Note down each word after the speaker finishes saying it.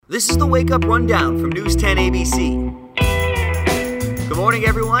This is the Wakeup Rundown from News10 ABC. Good morning,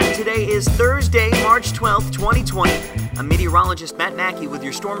 everyone. Today is Thursday, March 12th, 2020. I'm meteorologist Matt Mackey with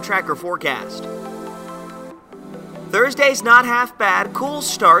your Storm Tracker forecast. Thursday's not half bad. Cool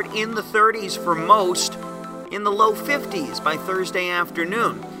start in the 30s for most, in the low 50s by Thursday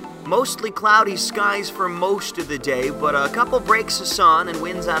afternoon. Mostly cloudy skies for most of the day, but a couple breaks of sun and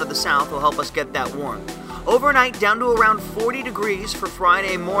winds out of the south will help us get that warm. Overnight, down to around 40 degrees for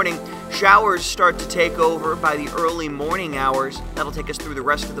Friday morning. Showers start to take over by the early morning hours. That'll take us through the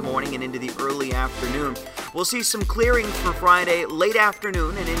rest of the morning and into the early afternoon. We'll see some clearing for Friday late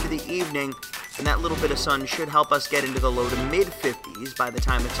afternoon and into the evening, and that little bit of sun should help us get into the low to mid-50s by the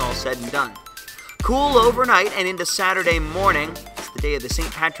time it's all said and done. Cool overnight and into Saturday morning. The day of the St.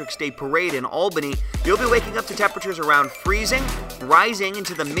 Patrick's Day Parade in Albany. You'll be waking up to temperatures around freezing, rising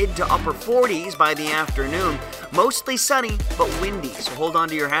into the mid to upper 40s by the afternoon. Mostly sunny, but windy, so hold on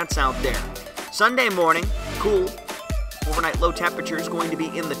to your hats out there. Sunday morning, cool. Overnight low temperatures going to be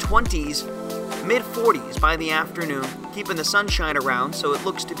in the 20s, mid 40s by the afternoon, keeping the sunshine around, so it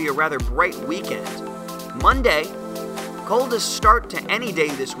looks to be a rather bright weekend. Monday, coldest start to any day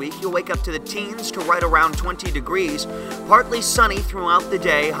this week. You'll wake up to the teens to right around 20 degrees. Partly sunny throughout the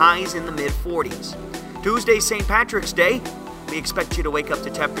day, highs in the mid-40s. Tuesday, St. Patrick's Day. We expect you to wake up to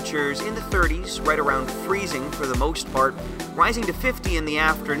temperatures in the 30s, right around freezing for the most part, rising to 50 in the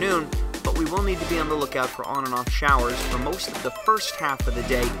afternoon, but we will need to be on the lookout for on and off showers for most of the first half of the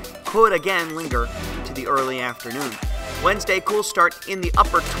day. Could again linger into the early afternoon. Wednesday, cool start in the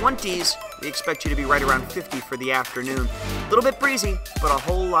upper 20s. We expect you to be right around 50 for the afternoon. A little bit breezy, but a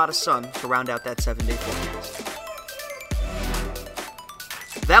whole lot of sun to round out that 7-day forecast.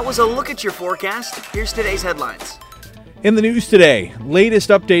 That was a look at your forecast. Here's today's headlines. In the news today, latest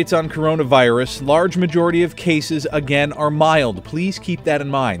updates on coronavirus. Large majority of cases, again, are mild. Please keep that in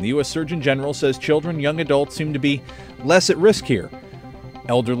mind. The U.S. Surgeon General says children, young adults seem to be less at risk here.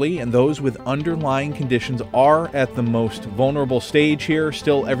 Elderly and those with underlying conditions are at the most vulnerable stage here.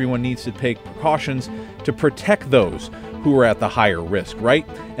 Still, everyone needs to take precautions to protect those who are at the higher risk, right?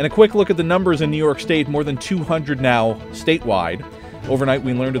 And a quick look at the numbers in New York State, more than 200 now statewide. Overnight,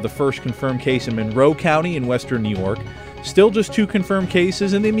 we learned of the first confirmed case in Monroe County in western New York. Still just 2 confirmed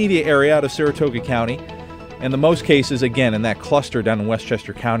cases in the immediate area out of Saratoga County. And the most cases, again, in that cluster down in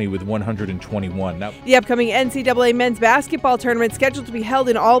Westchester County with 121. Now, the upcoming NCAA men's basketball tournament scheduled to be held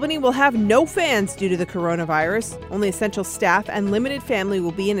in Albany will have no fans due to the coronavirus. Only essential staff and limited family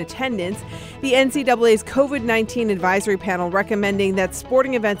will be in attendance. The NCAA's COVID-19 advisory panel recommending that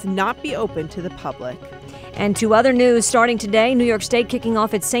sporting events not be open to the public. And to other news, starting today, New York State kicking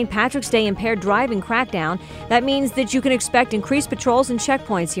off its St. Patrick's Day impaired driving crackdown. That means that you can expect increased patrols and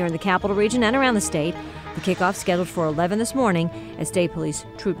checkpoints here in the capital region and around the state. The kickoff scheduled for 11 this morning at State Police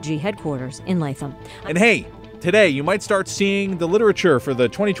Troop G headquarters in Latham. And hey, today you might start seeing the literature for the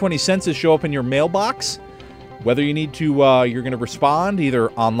 2020 census show up in your mailbox. Whether you need to, you're going to respond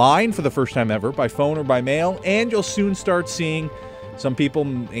either online for the first time ever, by phone or by mail, and you'll soon start seeing some people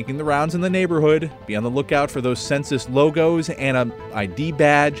making the rounds in the neighborhood. Be on the lookout for those census logos and an ID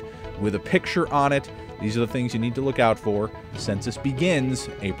badge with a picture on it. These are the things you need to look out for. Census begins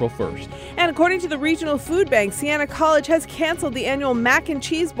April 1st. And according to the Regional Food Bank, Siena College has canceled the annual Mac and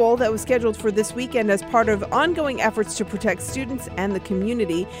Cheese Bowl that was scheduled for this weekend as part of ongoing efforts to protect students and the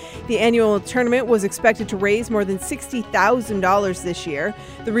community. The annual tournament was expected to raise more than $60,000 this year.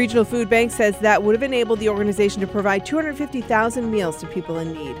 The Regional Food Bank says that would have enabled the organization to provide 250,000 meals to people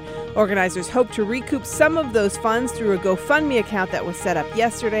in need. Organizers hope to recoup some of those funds through a GoFundMe account that was set up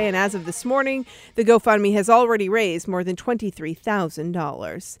yesterday, and as of this morning, the GoFundMe has already raised more than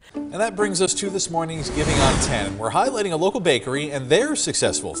 $23,000. And that brings us to this morning's Giving on 10. We're highlighting a local bakery and their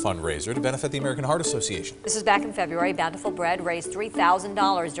successful fundraiser to benefit the American Heart Association. This is back in February. Bountiful Bread raised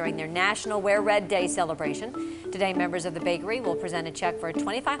 $3,000 during their National Wear Red Day celebration. Today, members of the bakery will present a check for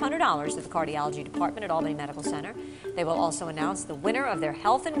 $2,500 to the cardiology department at Albany Medical Center. They will also announce the winner of their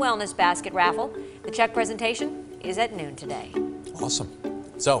Health and Wellness Basket raffle. The check presentation is at noon today. Awesome.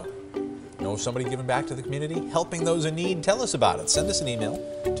 So, know of somebody giving back to the community, helping those in need? Tell us about it. Send us an email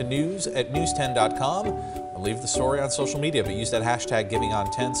to news@news10.com or leave the story on social media, but use that hashtag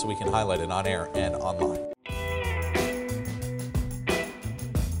 #GivingOn10 so we can highlight it on air and online.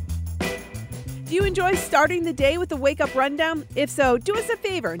 Do you enjoy starting the day with the Wake Up Rundown? If so, do us a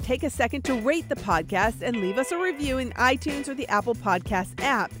favor and take a second to rate the podcast and leave us a review in iTunes or the Apple Podcast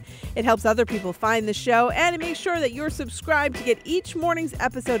app. It helps other people find the show, and it makes sure that you're subscribed to get each morning's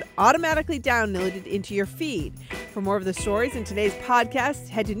episode automatically downloaded into your feed. For more of the stories in today's podcast,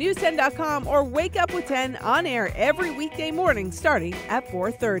 head to news10.com or Wake Up with 10 on air every weekday morning starting at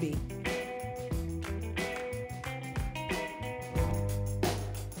 4:30.